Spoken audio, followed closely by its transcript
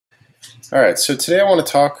All right, so today I want to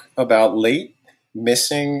talk about late,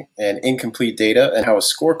 missing, and incomplete data and how a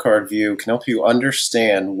scorecard view can help you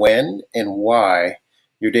understand when and why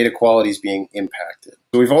your data quality is being impacted.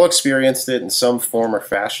 So we've all experienced it in some form or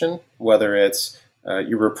fashion, whether it's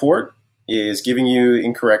your report is giving you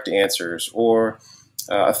incorrect answers, or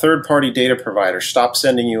a third-party data provider stopped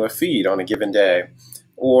sending you a feed on a given day,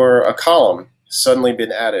 or a column suddenly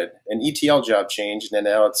been added, an ETL job changed, and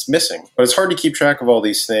now it's missing. But it's hard to keep track of all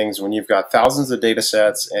these things when you've got thousands of data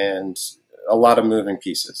sets and a lot of moving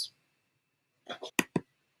pieces.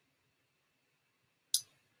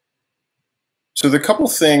 So the couple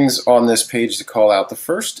things on this page to call out. The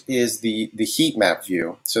first is the heat map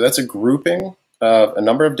view. So that's a grouping of a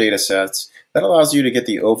number of data sets that allows you to get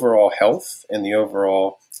the overall health and the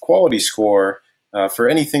overall quality score for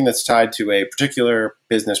anything that's tied to a particular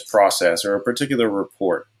business process or a particular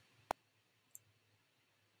report.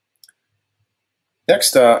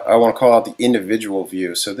 Next, I want to call out the individual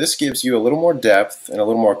view. So this gives you a little more depth and a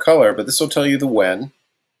little more color, but this will tell you the when,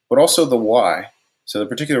 but also the why. So the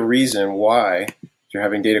particular reason why you're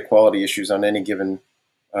having data quality issues on any given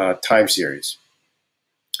time series.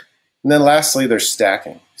 And then lastly, there's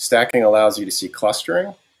stacking. Stacking allows you to see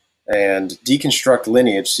clustering and deconstruct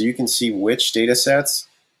lineage so you can see which data sets,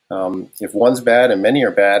 if one's bad and many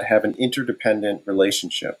are bad, have an interdependent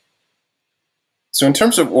relationship. So in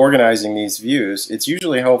terms of organizing these views, it's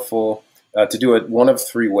usually helpful to do it one of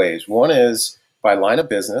three ways. One is by line of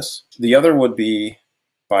business. The other would be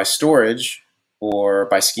by storage or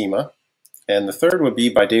by schema. And the third would be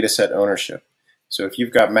by data set ownership. So if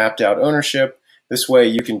you've got mapped out ownership, this way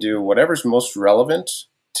you can do whatever's most relevant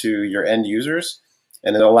to your end users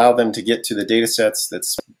and then allow them to get to the data sets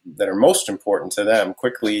that are most important to them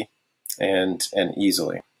quickly and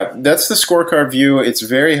easily. That's the scorecard view. It's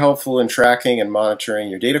very helpful in tracking and monitoring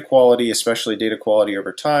your data quality, especially data quality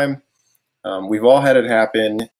over time. We've all had it happen